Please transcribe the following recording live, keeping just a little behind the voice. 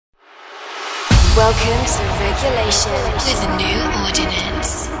Welcome to Regulation with a New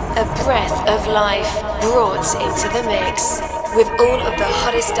Ordinance. A breath of life brought into the mix. With all of the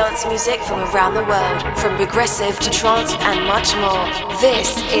hottest dance music from around the world, from progressive to trance and much more.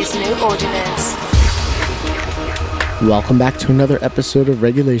 This is New Ordinance. Welcome back to another episode of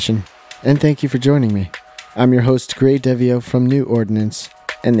Regulation, and thank you for joining me. I'm your host, Gray Devio from New Ordinance,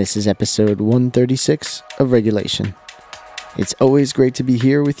 and this is episode 136 of Regulation. It's always great to be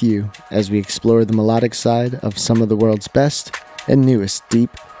here with you as we explore the melodic side of some of the world's best and newest deep,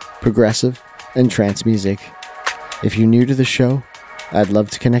 progressive, and trance music. If you're new to the show, I'd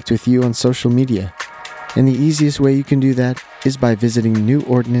love to connect with you on social media, and the easiest way you can do that is by visiting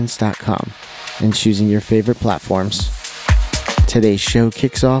newordinance.com and choosing your favorite platforms. Today's show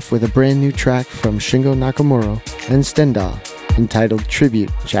kicks off with a brand new track from Shingo Nakamura and Stendhal entitled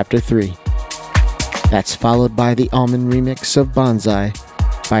Tribute Chapter 3. That's followed by the Almond remix of Bonsai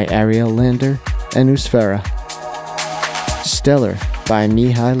by Ariel Lander and Usfera, Stellar by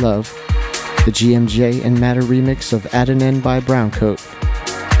Mihai Love, the GMJ and Matter remix of Adnan by Browncoat,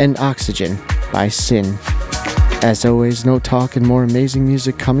 and Oxygen by Sin. As always, no talk and more amazing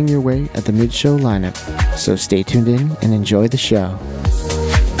music coming your way at the mid-show lineup, so stay tuned in and enjoy the show.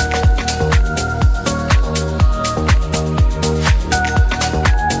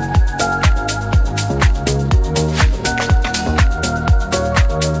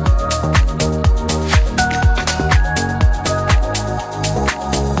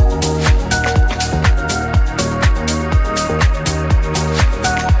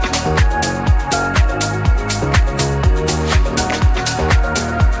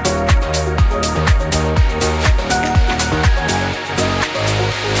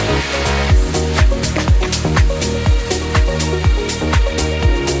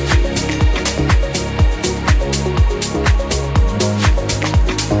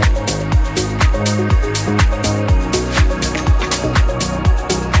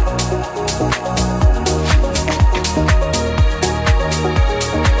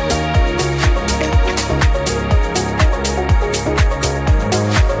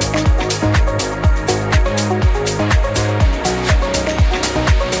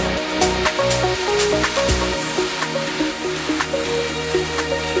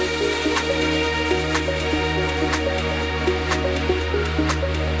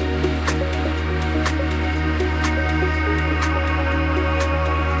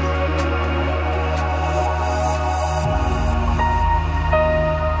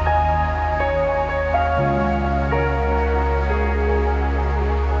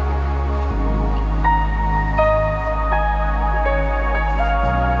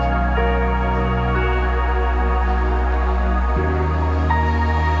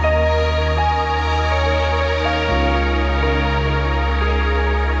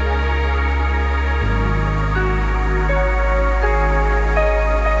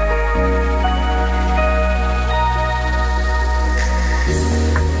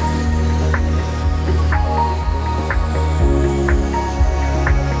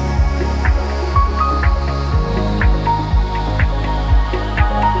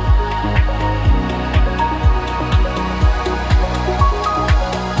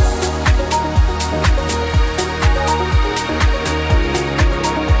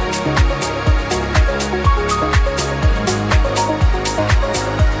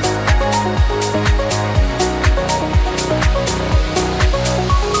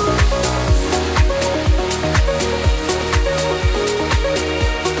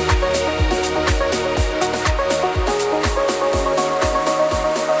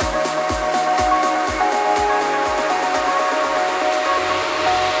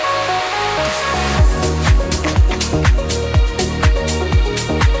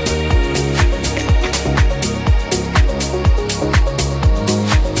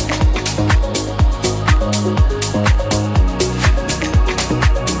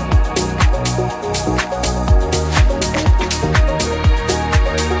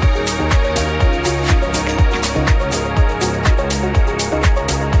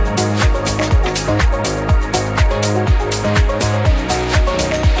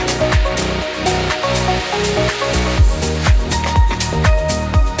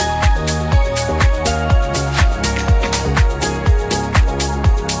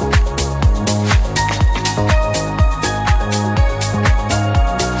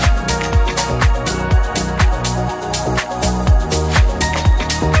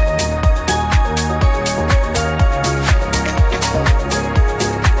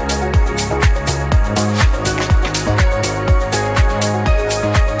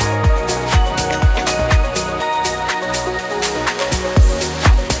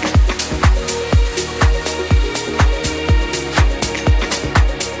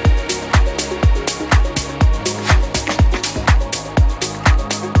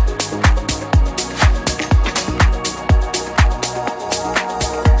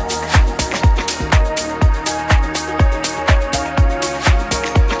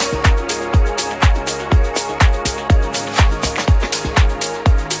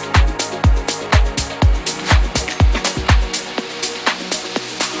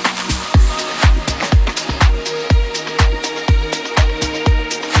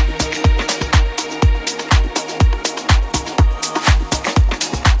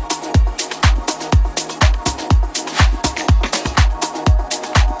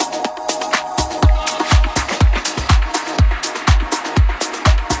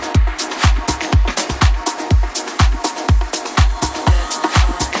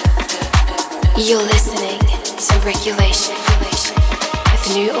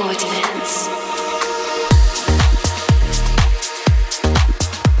 Ordinance.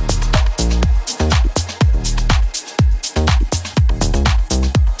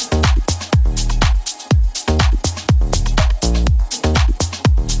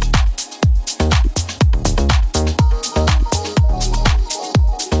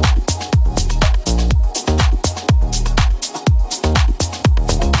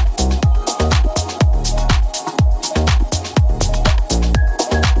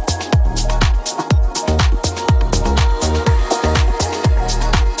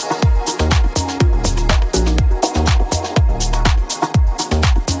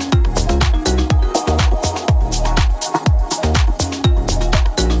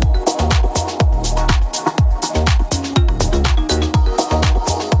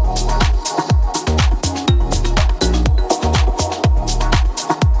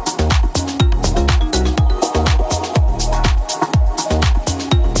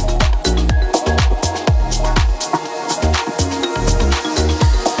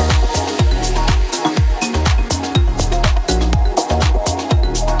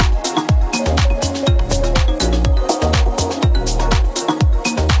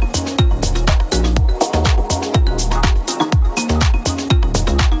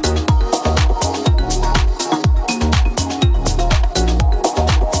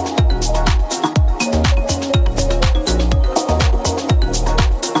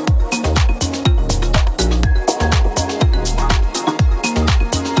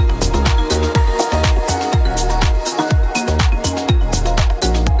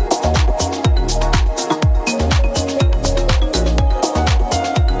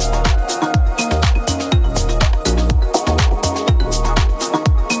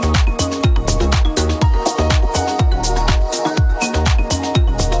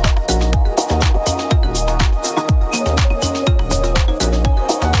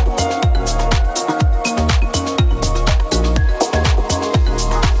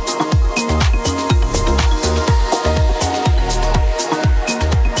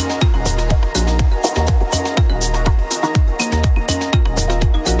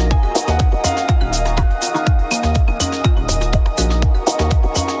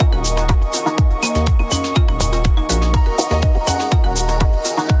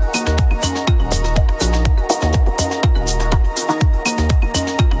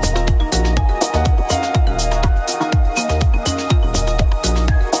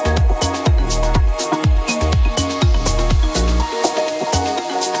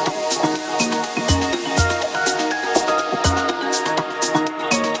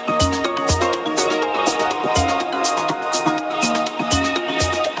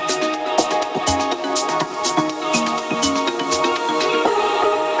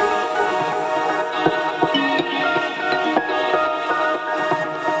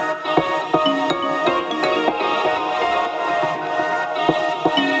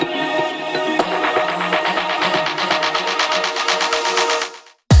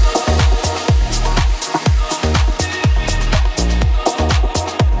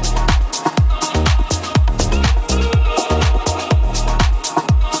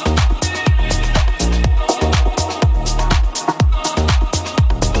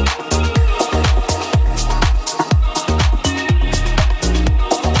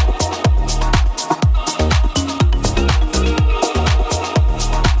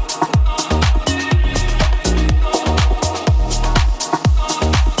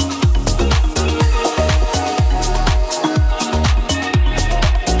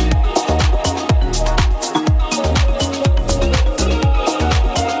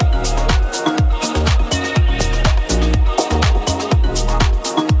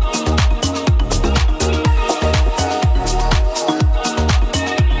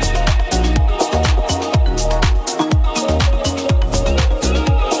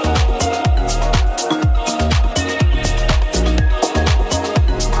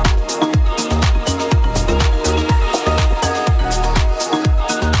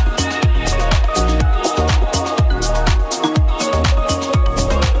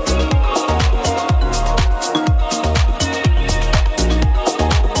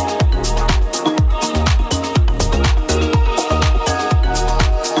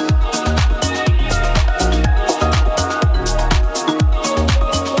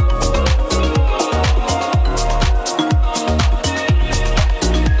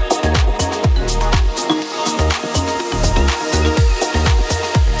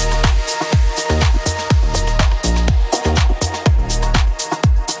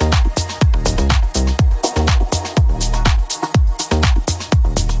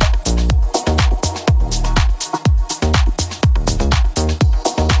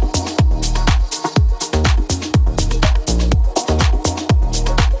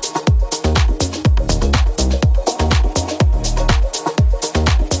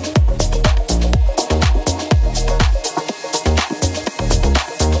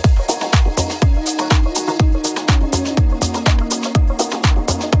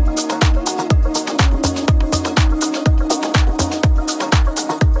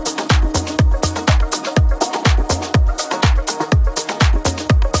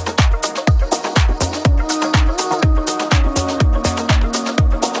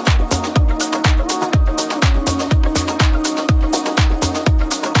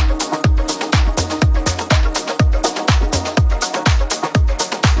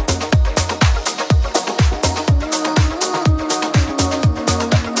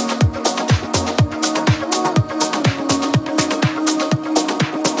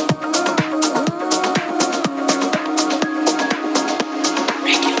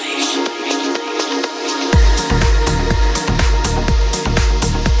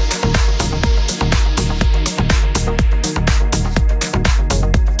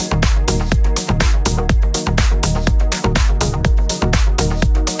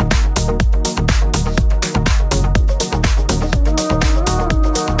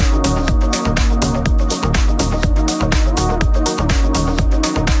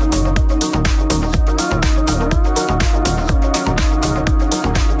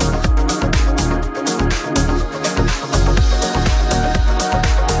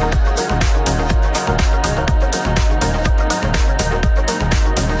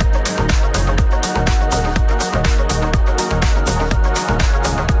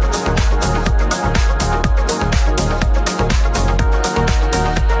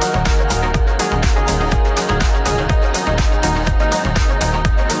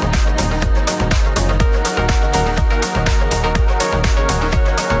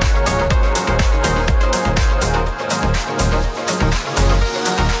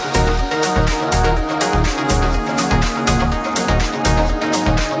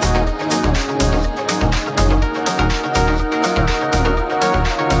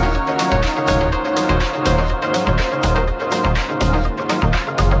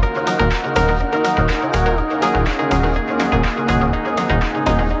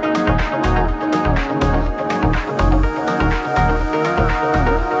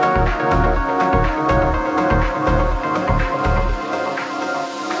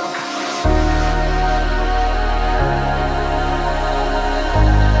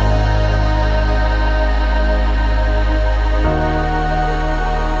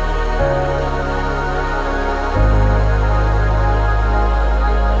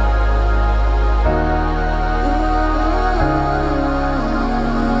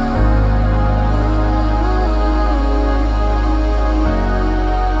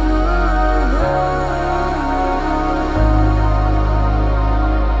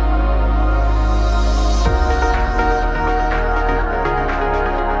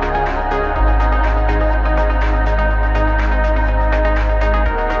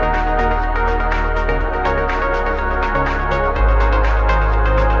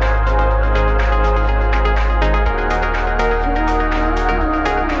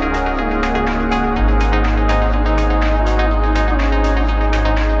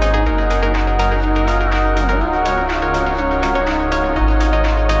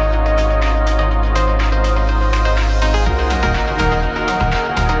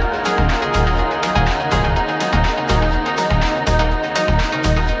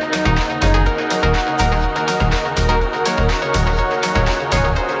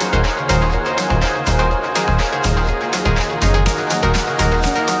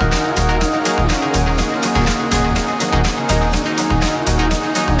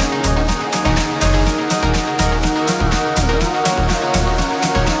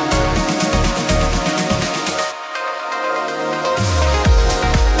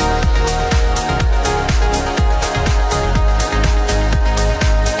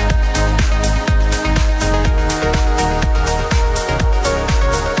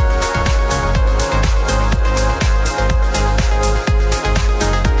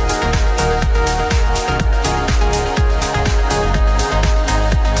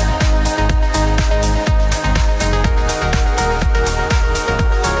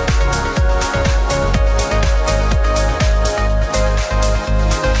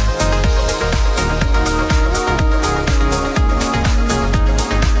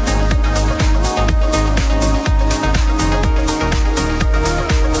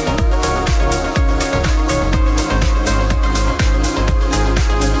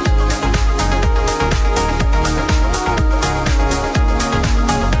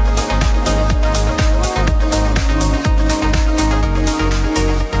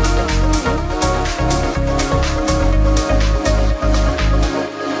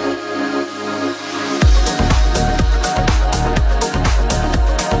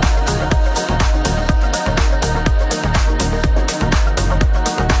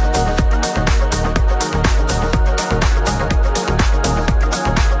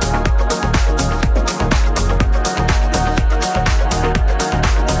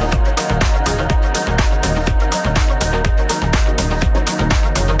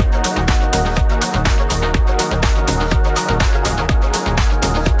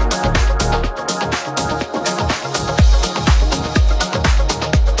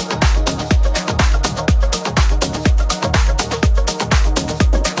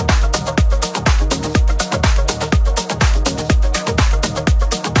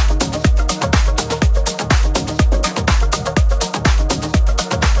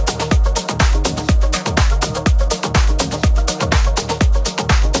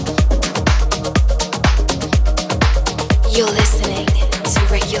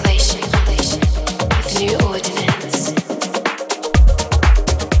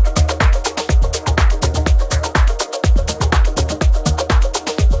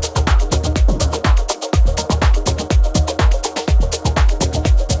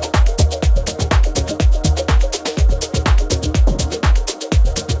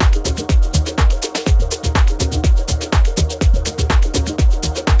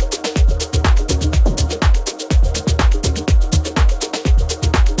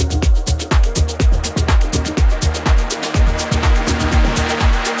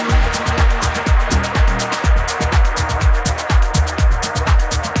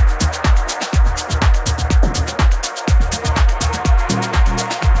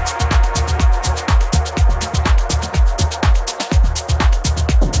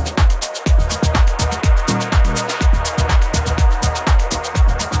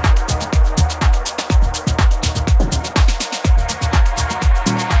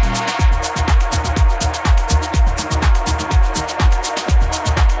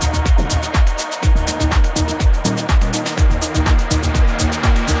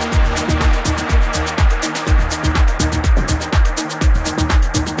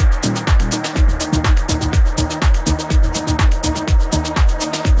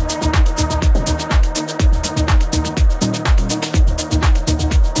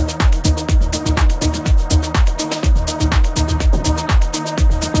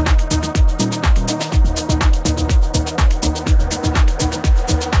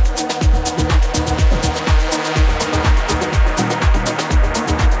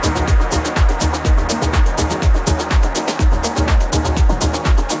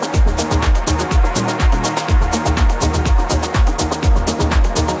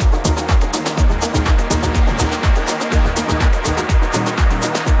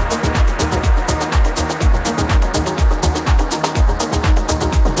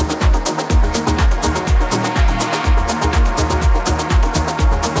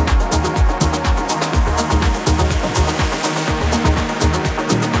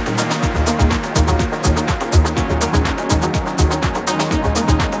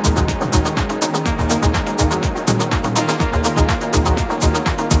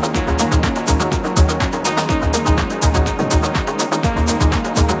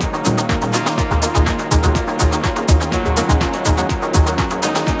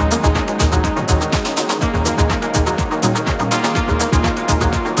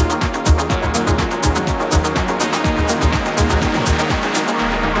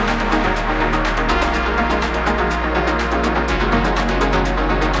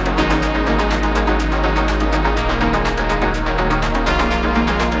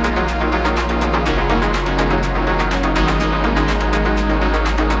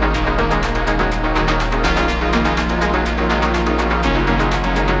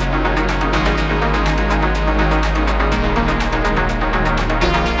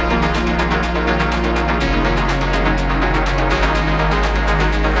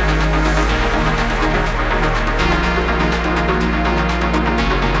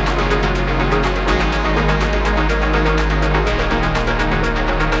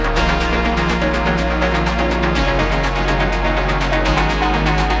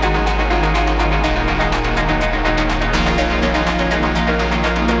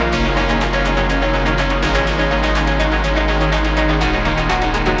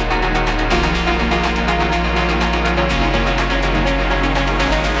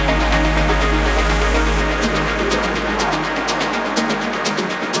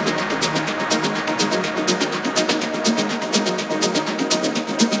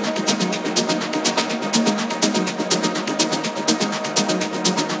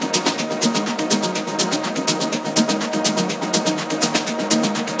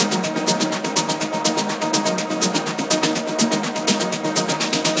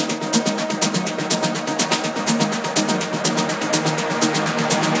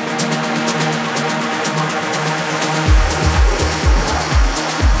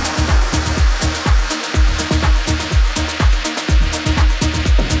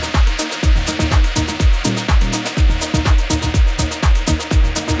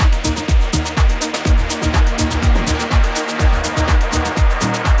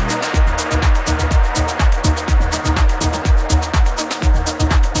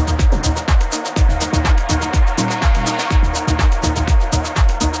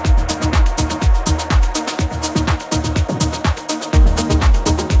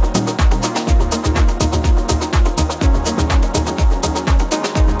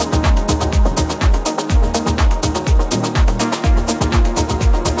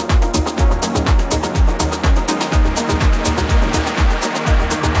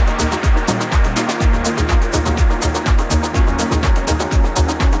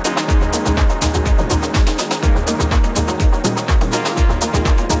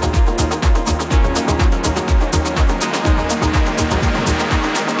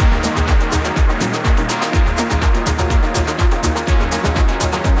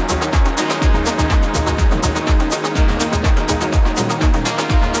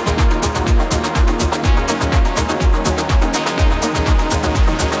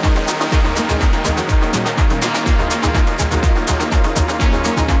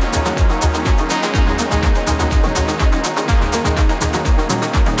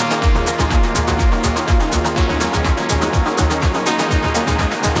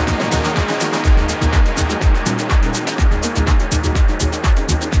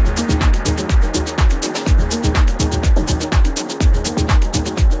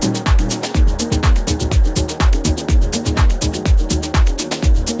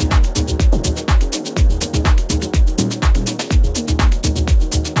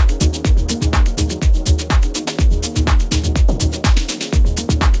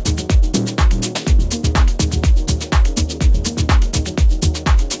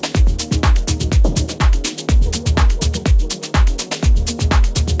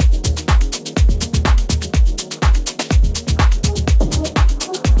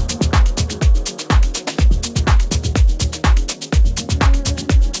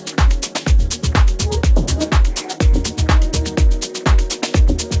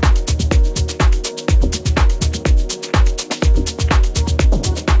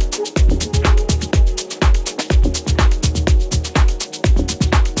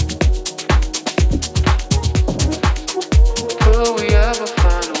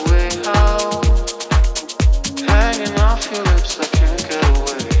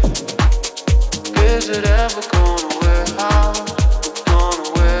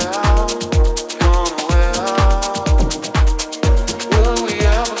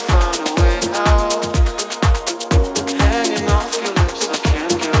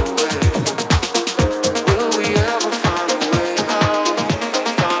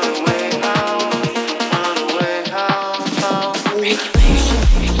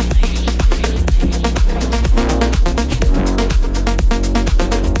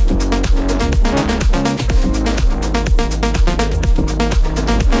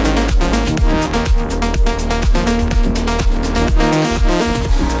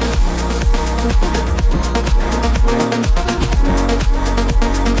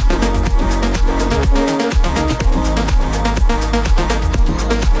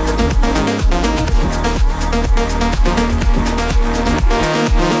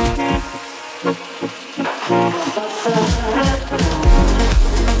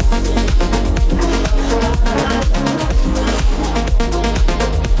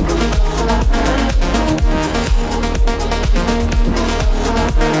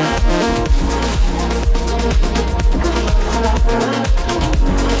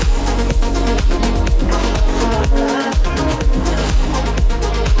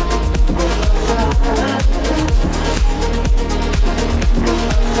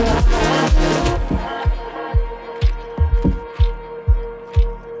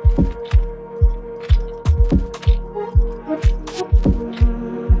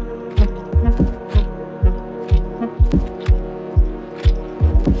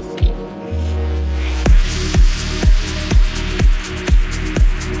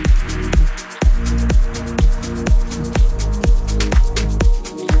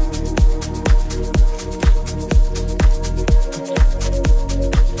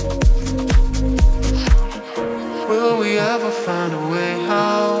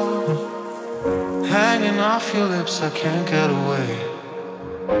 I can't get away.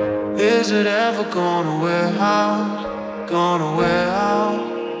 Is it ever gonna wear out? Gonna wear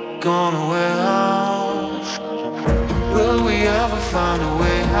out? Gonna wear out? Will we ever find a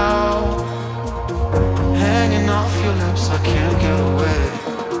way out? Hanging off your lips, I can't get away.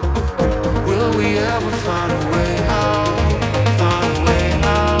 Will we ever find a way out? Find a way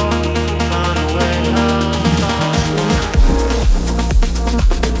out? Find a way out?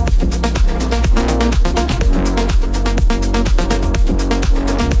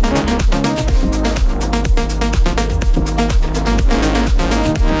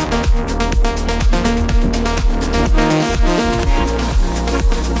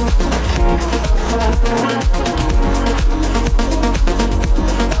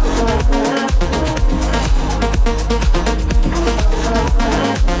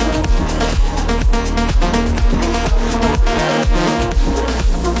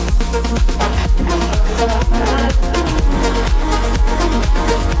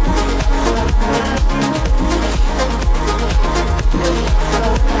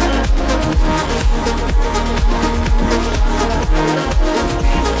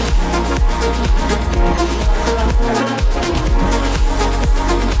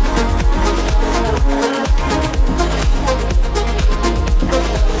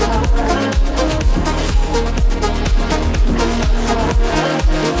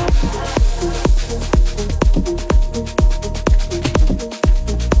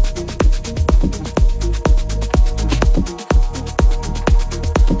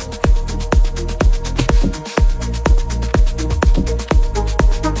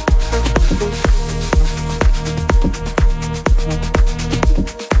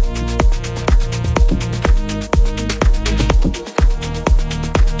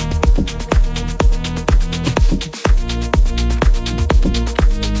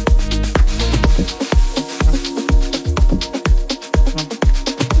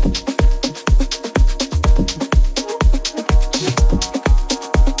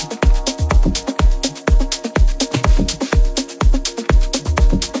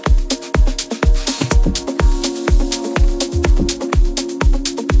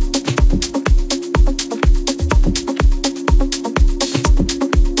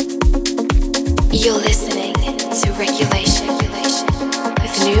 You're listening to Regulation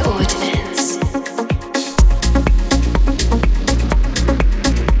with New Ordinance.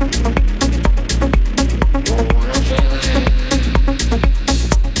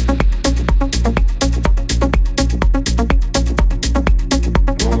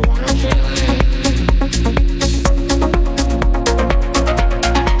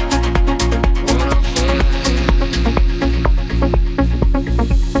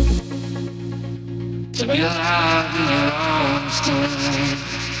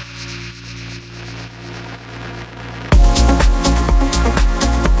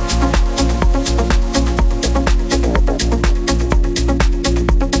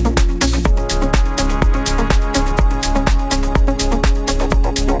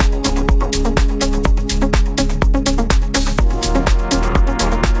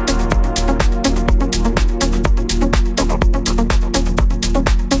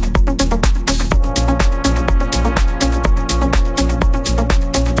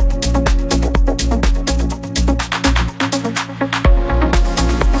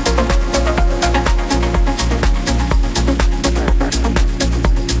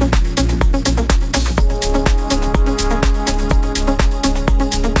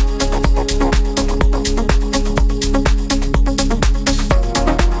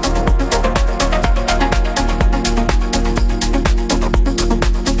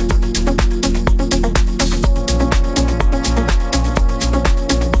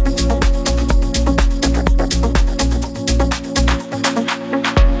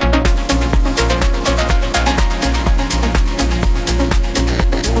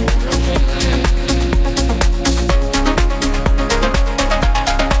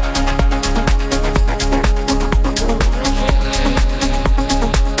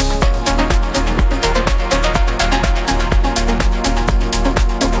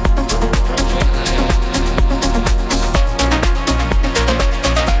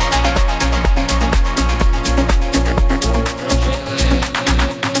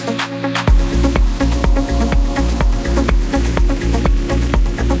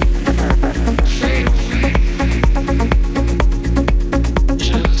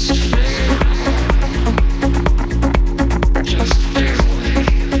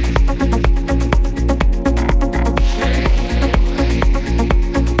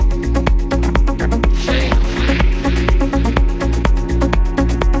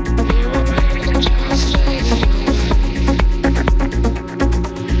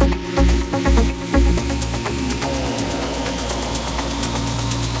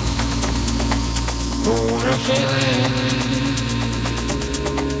 what a feeling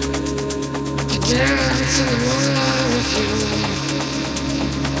to dance in the moonlight with you.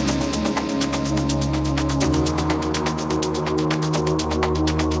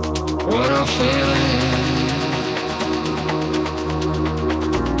 What a feeling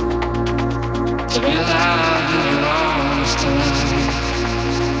to be alive in your arms tonight.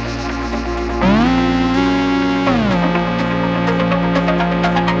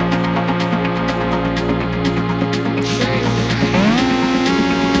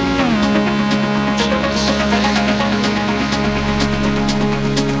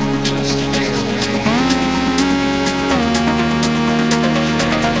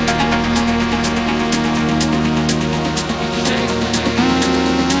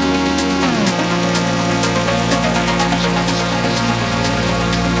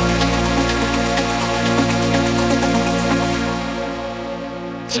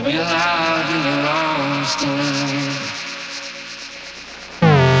 To be alive in your arms tonight.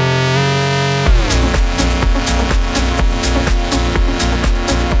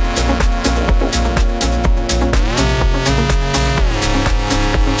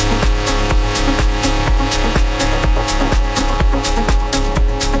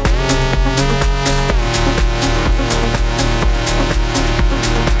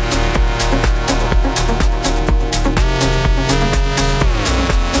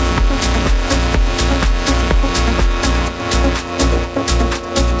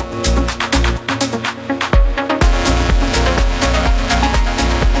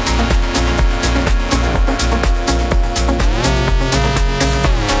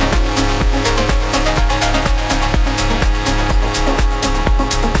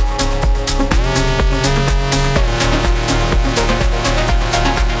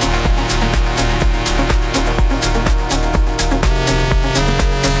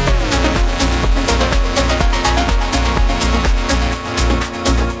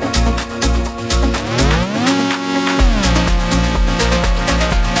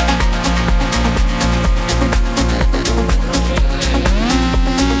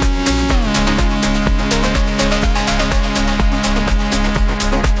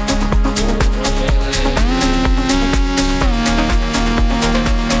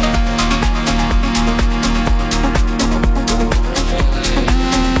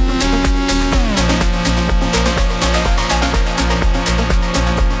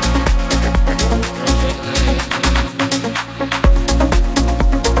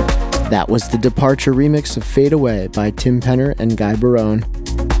 That was the Departure remix of Fade Away by Tim Penner and Guy Barone.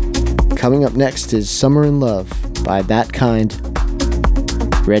 Coming up next is Summer in Love by That Kind,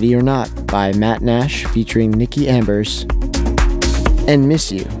 Ready or Not by Matt Nash featuring Nikki Ambers, and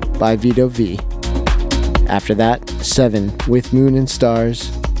Miss You by Vito V. After that, 7 with Moon and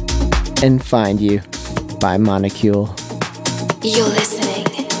Stars, and Find You by Monocule. You're listening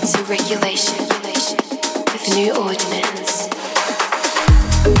to Regulation with New Ordinance.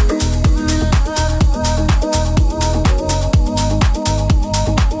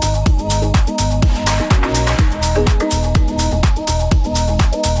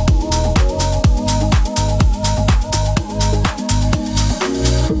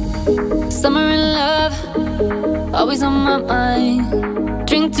 Summer in love, always on my mind.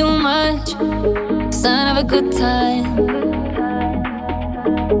 Drink too much, sign of a good time.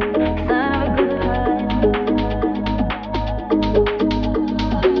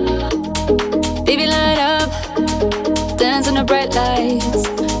 Baby, light up, dance in the bright lights.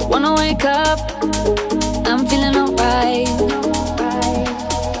 Wanna wake up, I'm feeling alright.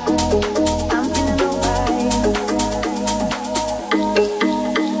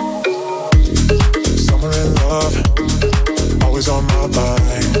 Always on my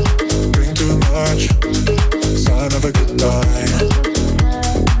mind. Drink too much, sign of a good time.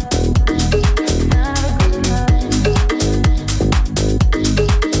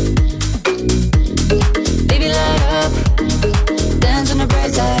 Baby, light up, dance in the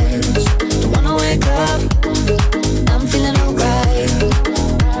bright lights. Don't wanna wake up, I'm feeling alright.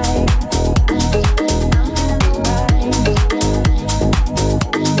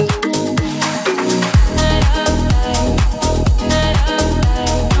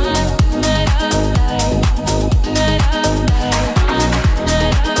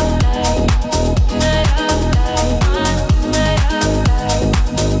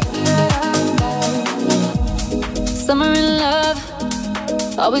 Summer in love,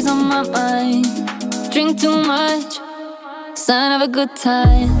 always on my mind. Drink too much, sign of a good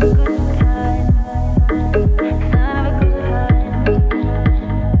time.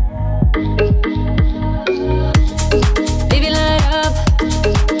 Baby, light up,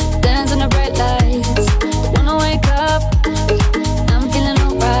 dance in the bright lights.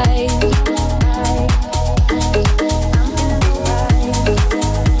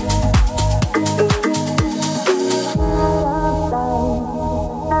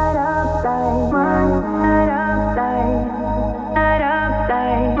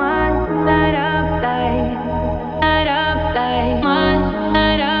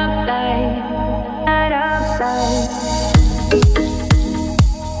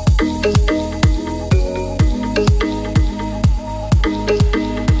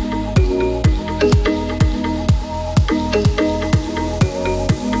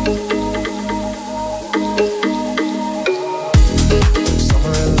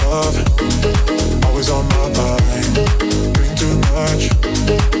 love, always on my mind. Drink too much,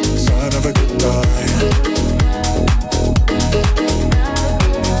 sign of a good time.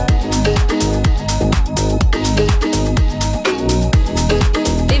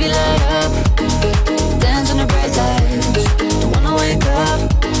 Baby, light up, dance on the bright lights. Don't wanna wake up,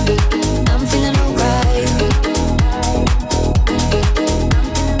 I'm feeling alright.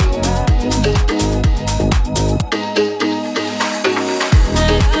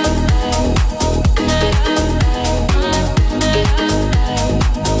 Light up,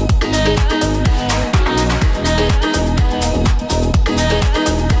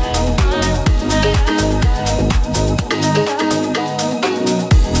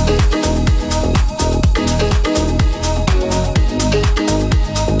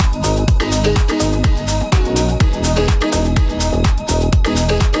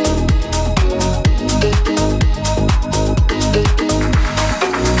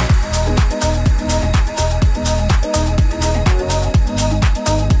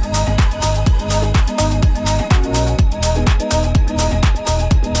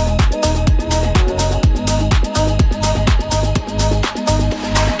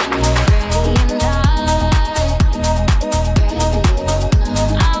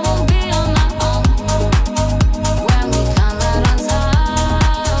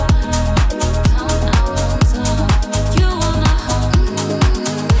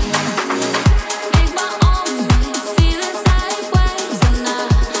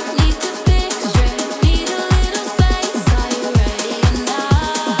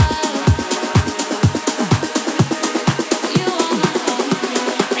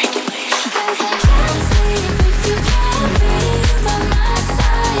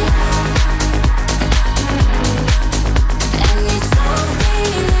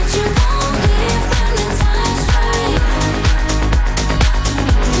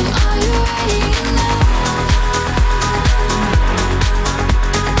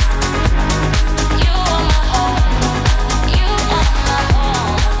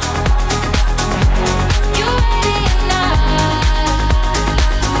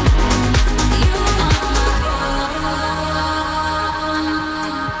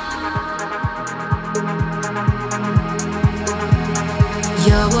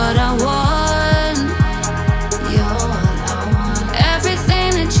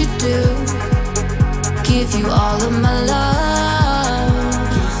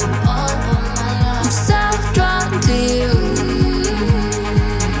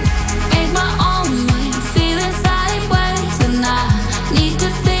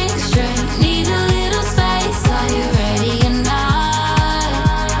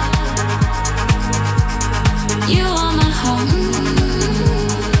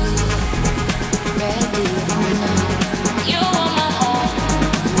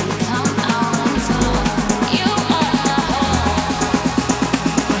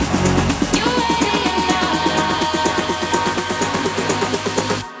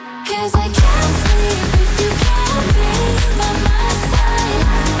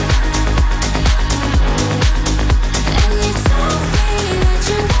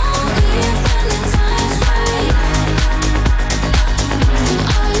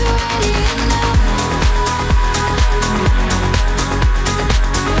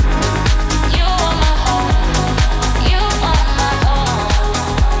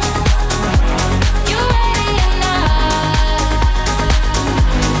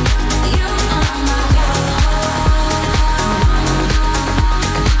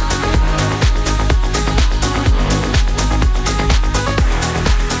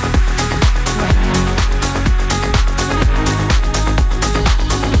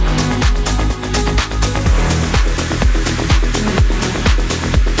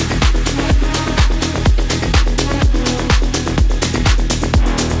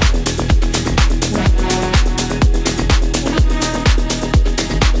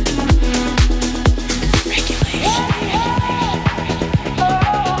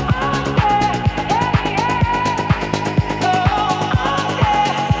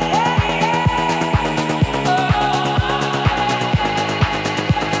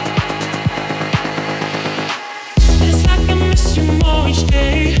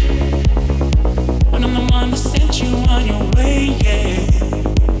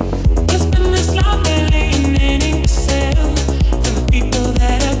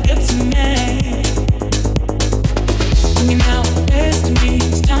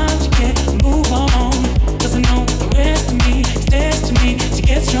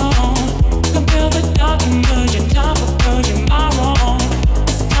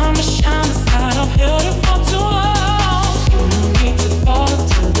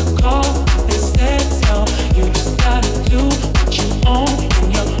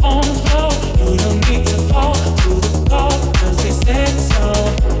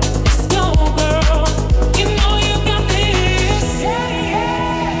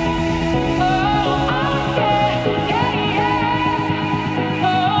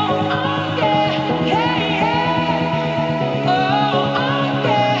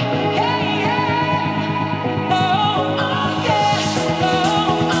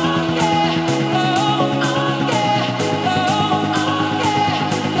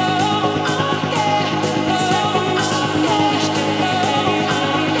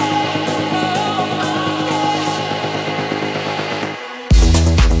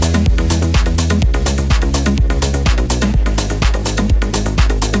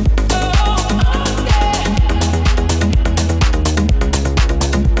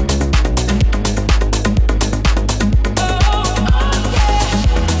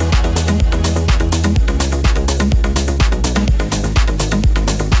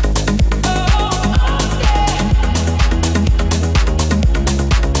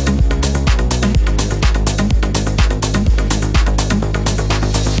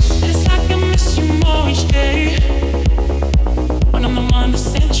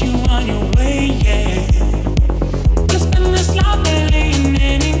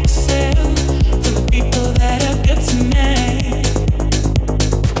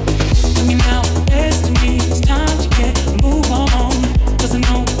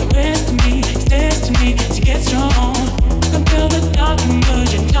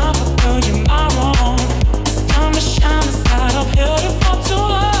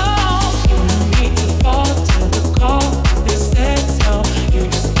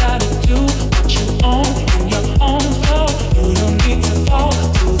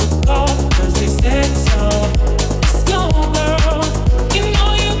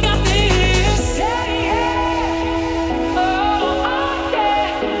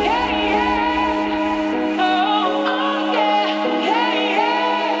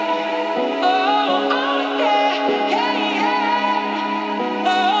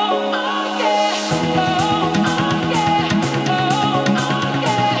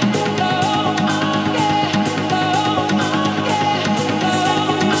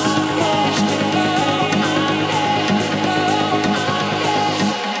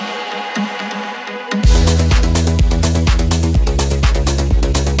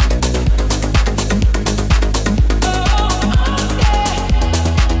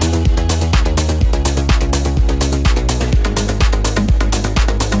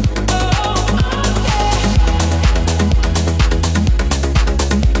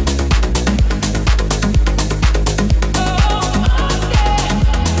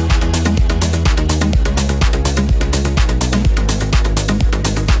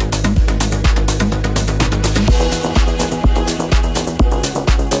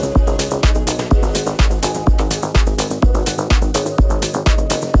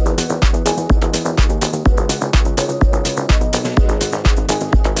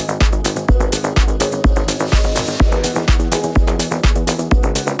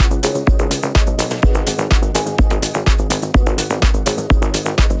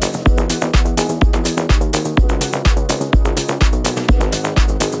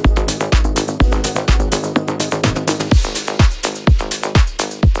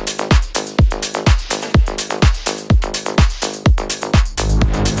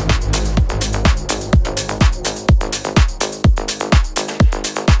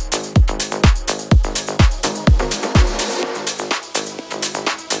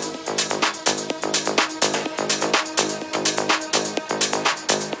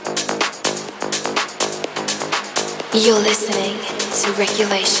 You're listening to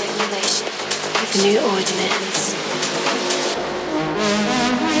Regulation with New Ordinance.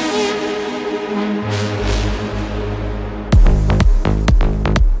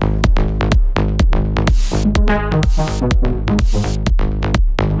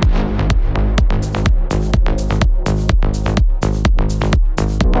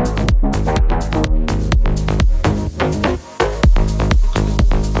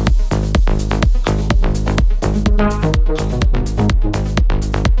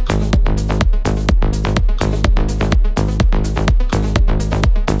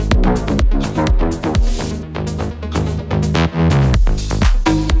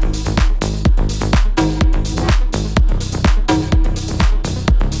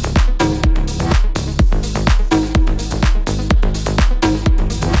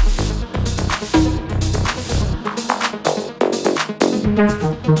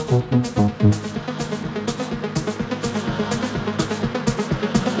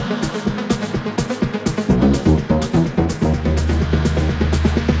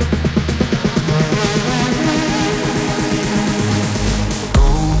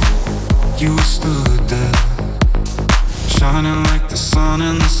 You stood there, shining like the sun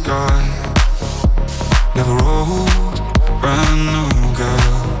in the sky. Never old, brand new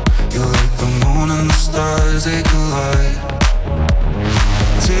girl. You're like the moon and the stars, they collide.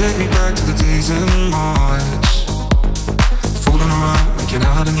 Take me back to the days in March, fooling around, making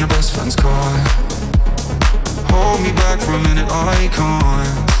out in your best friend's car. Hold me back for a minute, I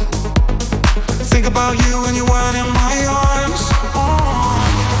can't think about you when you weren't in my arms.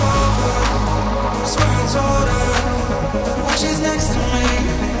 I swear I told her when she's next to me,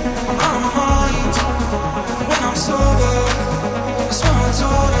 I'm out of my mind. When I'm sober, I swear I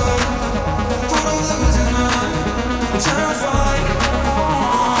told her, thought of losing her, I'm terrified.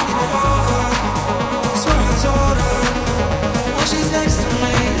 Get it over. I swear I told her when she's next to me,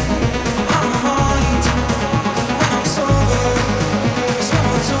 I'm out of my mind. When I'm sober,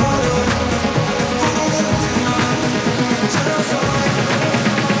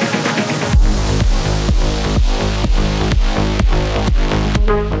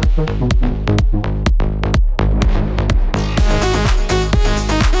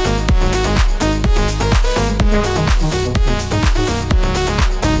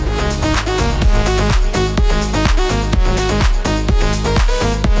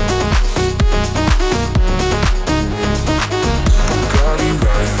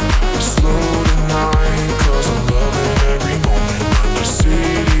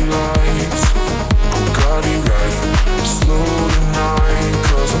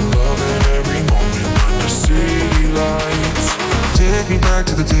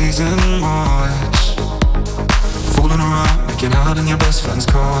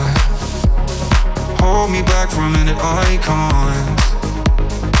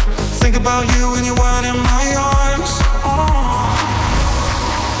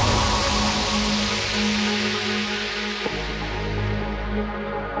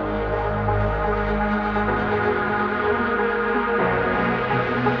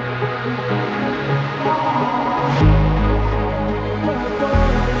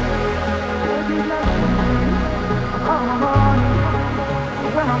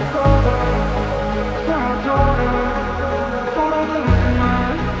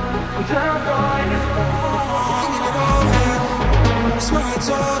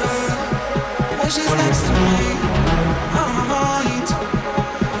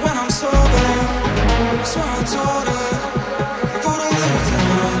 I swear I told her, thought of losing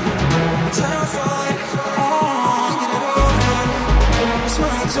her, I'm terrified.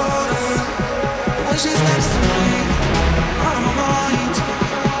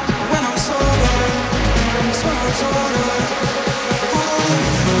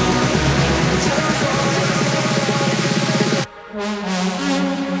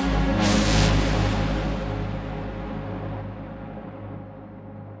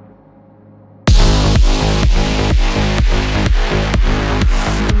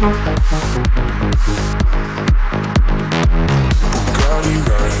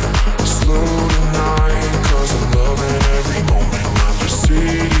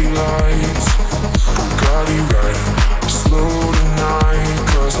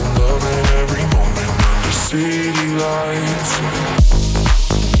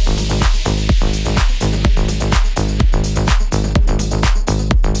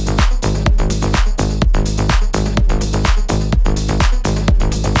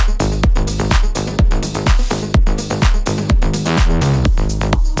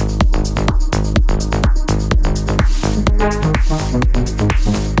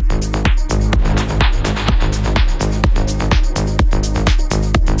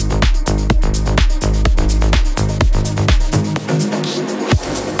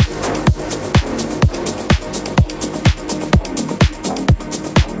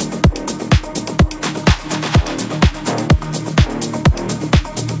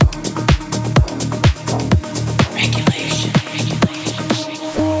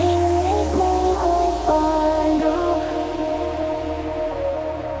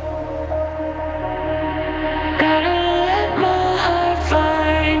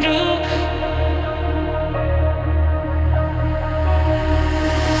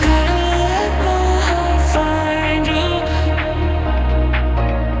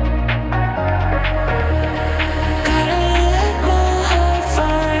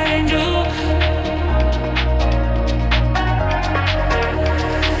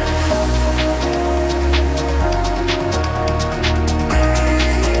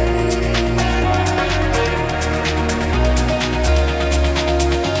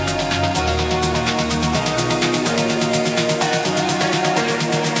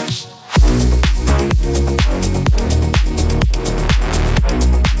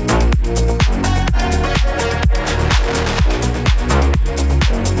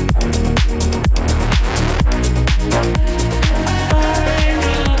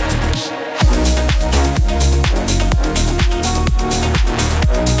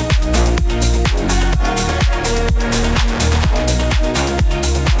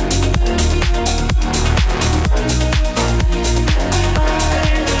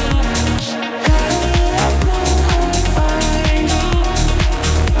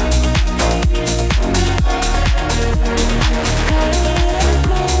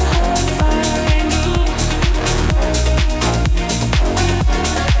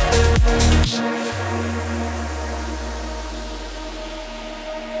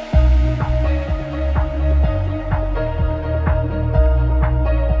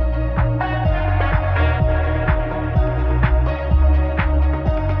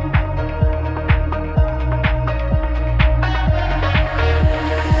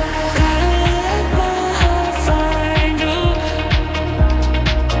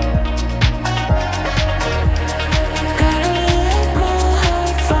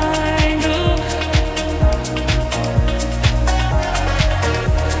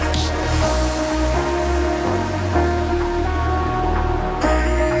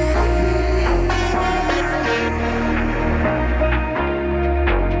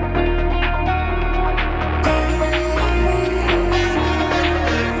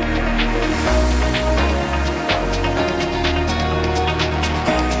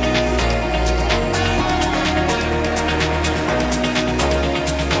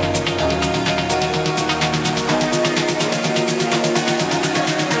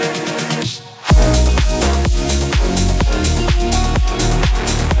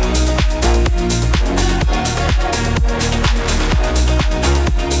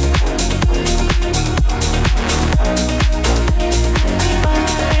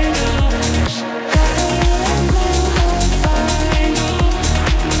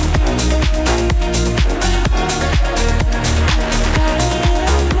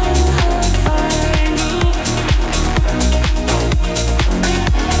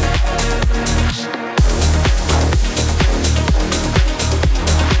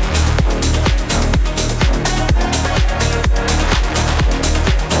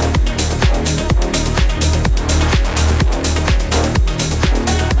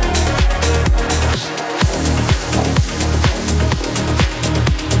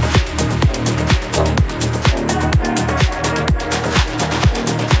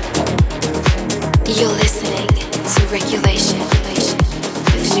 Regulation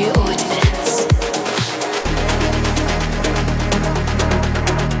with New Ordinance.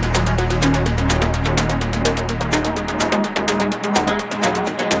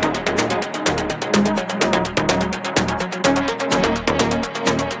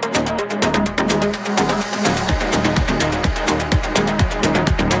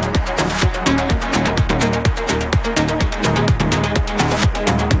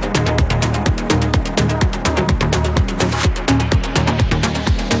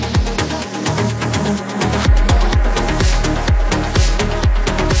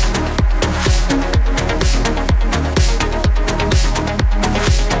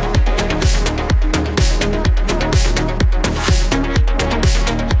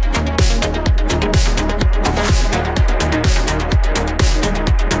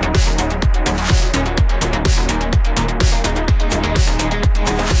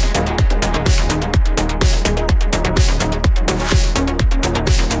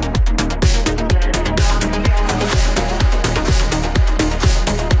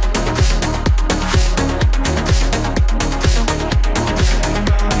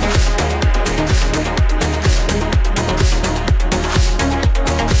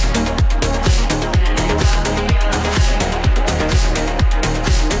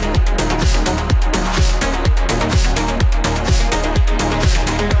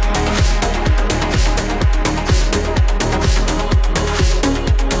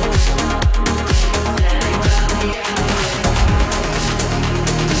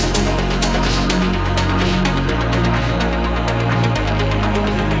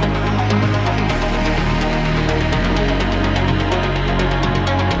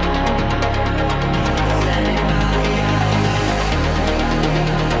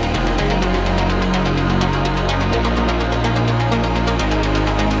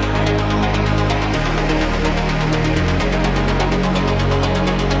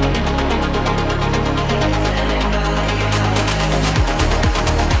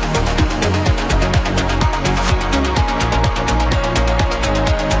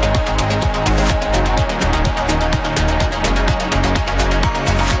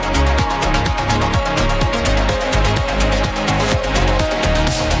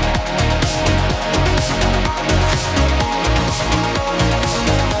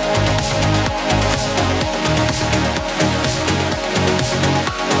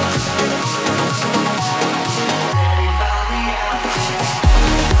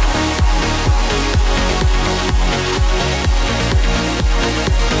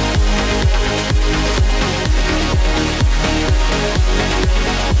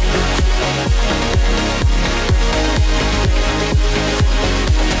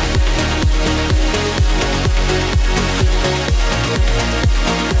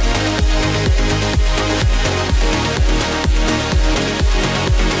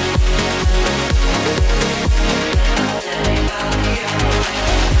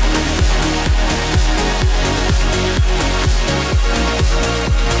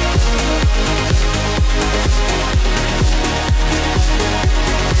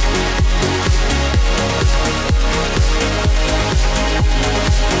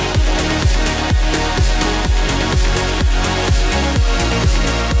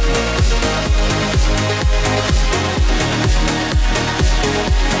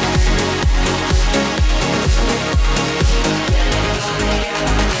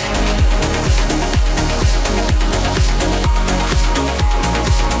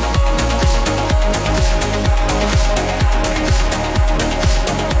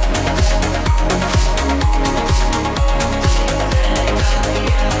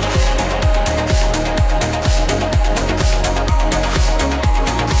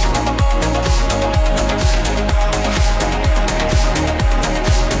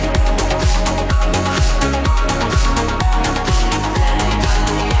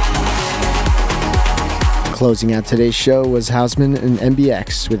 Closing out today's show was Hausman and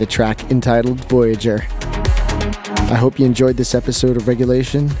MBX with a track entitled Voyager. I hope you enjoyed this episode of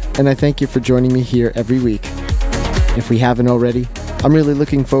Regulation, and I thank you for joining me here every week. If we haven't already, I'm really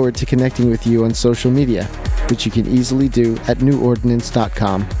looking forward to connecting with you on social media, which you can easily do at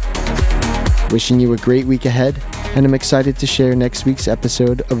newordinance.com. Wishing you a great week ahead, and I'm excited to share next week's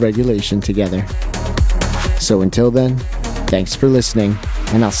episode of Regulation together. So until then, thanks for listening,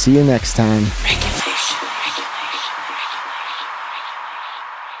 and I'll see you next time. Regulation.